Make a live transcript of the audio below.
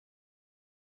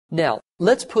Now,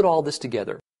 let's put all this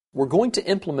together. We're going to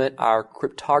implement our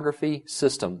cryptography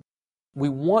system. We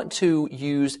want to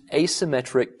use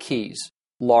asymmetric keys.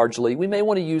 Largely, we may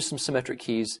want to use some symmetric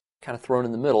keys kind of thrown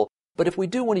in the middle, but if we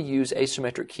do want to use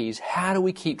asymmetric keys, how do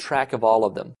we keep track of all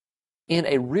of them? In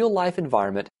a real-life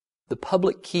environment, the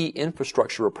public key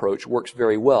infrastructure approach works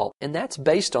very well, and that's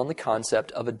based on the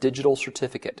concept of a digital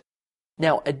certificate.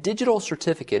 Now, a digital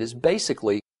certificate is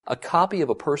basically a copy of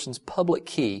a person's public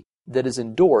key that is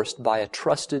endorsed by a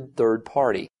trusted third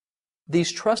party.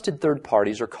 These trusted third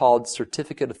parties are called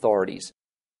certificate authorities.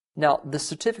 Now, the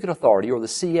certificate authority, or the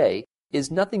CA,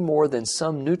 is nothing more than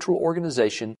some neutral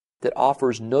organization that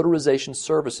offers notarization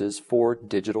services for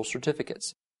digital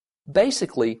certificates.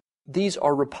 Basically, these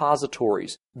are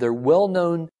repositories. They're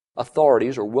well-known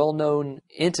authorities or well-known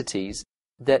entities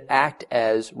that act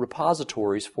as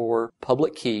repositories for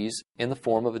public keys in the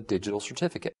form of a digital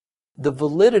certificate. The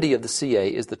validity of the CA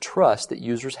is the trust that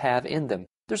users have in them.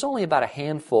 There's only about a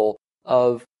handful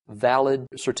of valid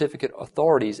certificate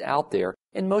authorities out there,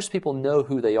 and most people know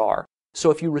who they are.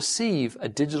 So if you receive a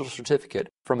digital certificate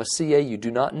from a CA you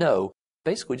do not know,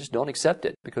 basically just don't accept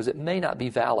it because it may not be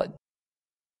valid.